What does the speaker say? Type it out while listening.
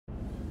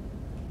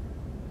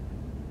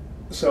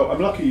So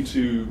I'm lucky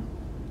to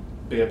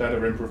be a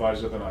better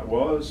improviser than I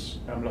was.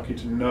 I'm lucky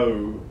to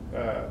know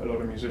a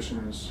lot of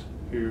musicians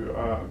who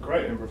are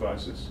great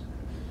improvisers.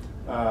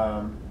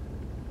 But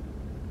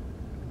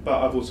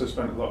I've also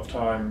spent a lot of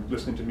time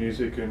listening to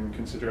music and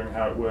considering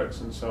how it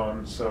works and so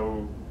on.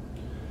 So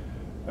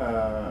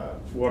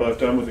what I've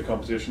done with the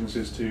compositions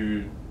is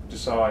to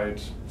decide,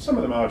 some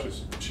of them are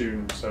just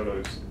tune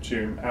solos,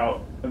 tune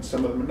out, and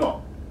some of them are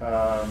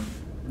not.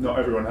 Not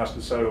everyone has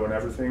to solo on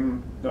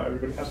everything, not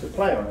everybody has to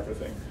play on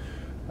everything.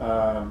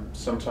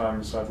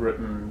 Sometimes I've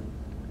written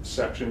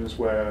sections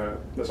where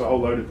there's a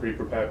whole load of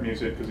pre-prepared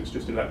music because it's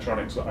just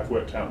electronics that I've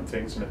worked out and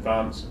things in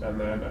advance, and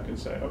then I can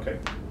say, okay,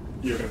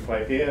 you're going to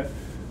play here,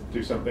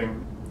 do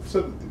something.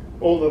 So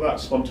all of that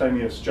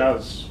spontaneous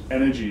jazz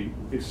energy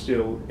is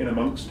still in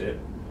amongst it,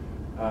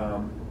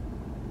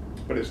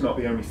 but it's not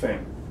the only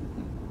thing.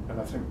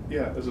 And I think,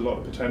 yeah, there's a lot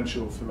of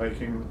potential for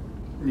making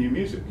new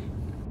music.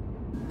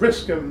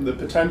 Risk and the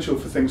potential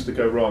for things to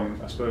go wrong,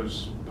 I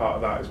suppose part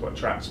of that is what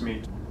attracts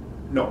me,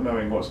 not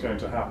knowing what's going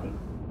to happen.